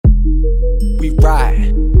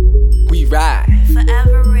ride, we ride.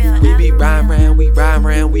 Forever real. We be riding round, we ride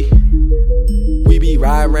round, we be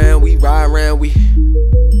riding round, we ride round, we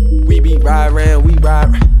be riding round, we ride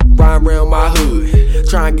round my hood,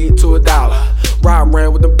 trying to get to $1. Ride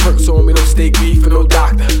around with them perks on me, no steak beef for no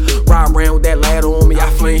doctor. Ride around with that ladder on me, I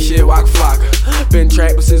flame shit like a flocker. Been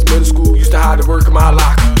trapping since middle school, used to hide the work in my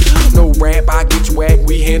locker. No rap, I get you whack,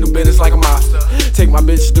 we handle business like a mobster. Take my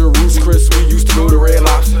bitch to Roots Chris, we used to go to Red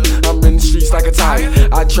Lobster. I'm in the streets like a tire,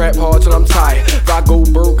 I trap hard till I'm tired. If I go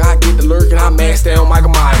broke, I get the lurk and I mash down Michael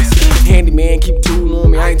Myers. Handyman keep tool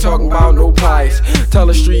on me, I ain't talking about no pliers. Tell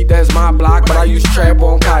the street that's my block, but I used to trap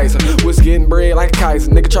on Kaiser. Was getting bread like a Kaiser,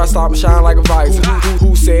 nigga try to stop me shine like a visor.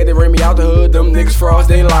 Who said they ran me out the hood? Them niggas frauds,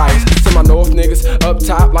 they lies. To my North niggas up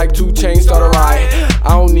top like 2 Chainz start a riot. I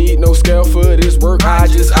don't need no scale for this work, I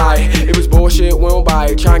just eye. It was bullshit, we don't buy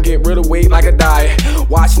it. Tryna get rid of weight like a diet.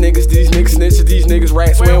 Watch niggas, these niggas snitches, these niggas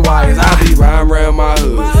rats wearing wires. I be riding around my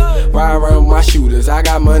hood, riding around with my shooters. I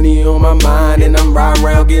got money on my mind and I'm riding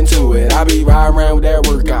around getting to it. I be riding around with that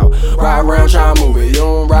workout, ride around trying to move it. You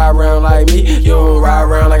don't ride around like me, you don't ride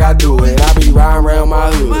around like I do it. I be riding around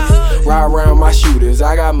my hood, ride around my shooters.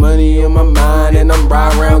 I got money in my mind and I'm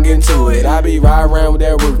riding around getting to it. I be riding around with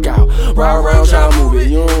that workout, ride around trying to move it.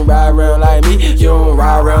 You don't ride around like me, you don't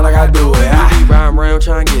ride around like I do it. I be riding around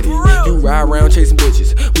trying to get it, you ride around chasing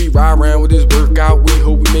bitches. We ride around with this workout, we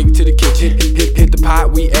hope we make it to the kitchen. Hit the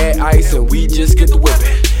pot, we add ice and we just get the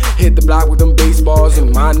whipping. Hit the block with them baseballs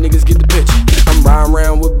and my niggas get the pitch. I'm riding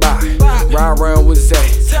around with Bach, ride around with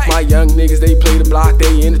Zay. My young niggas, they play the block,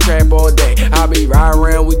 they in the trap all day. I be riding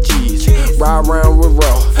around with G's, ride around with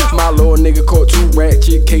Raw. My little nigga caught 2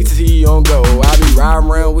 ratchet cases, he on go. I be riding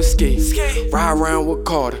around with Skate, ride around with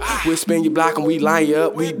Carter. We'll spin your block and we line you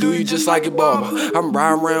up, we do you just like a barber. I'm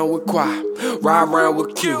riding around with Quad, ride around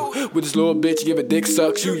with Q. With this little bitch, give a dick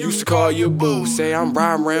sucks, you used to call your boo. Say I'm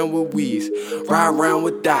riding around with Weez, ride around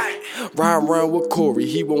with Dot, ride around with Corey,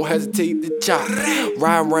 he won't hesitate to chop.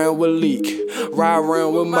 Ride around with Leak, ride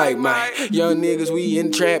around with Mike. Young niggas, we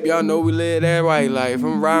in trap, y'all know we live that right life.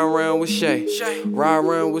 I'm riding around with Shay, ride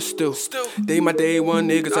around with Stu. They my day one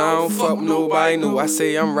niggas, I don't fuck with nobody new. I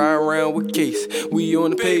say I'm riding around with Case, we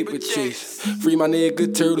on the paper chase. Free my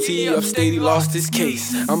nigga Turtles, he upstate, he lost his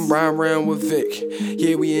case. I'm riding around with Vic,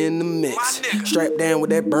 yeah we in the mix. Strapped down with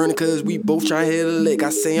that burner cause we both tryna hit a lick. I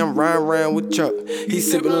say I'm riding around with Chuck, he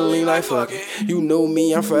sippin' a lean like fuck it. You know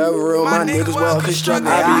me, I'm forever real, my niggas well constructed.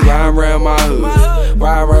 I be riding around my hood,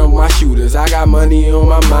 ride around with my shooters. I got money on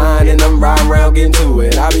my mind and I'm riding around getting to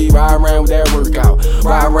it. I be riding around with that workout,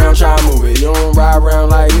 ride around trying to move it. You don't ride around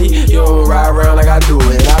like me, you don't ride around like I do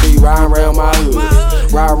it. I be riding around my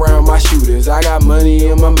hood, ride around my shooters. I got money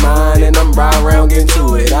in my mind and I'm riding around getting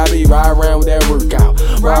to it. I be riding around with that workout,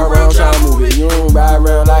 ride around trying to move it. You don't ride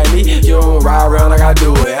around like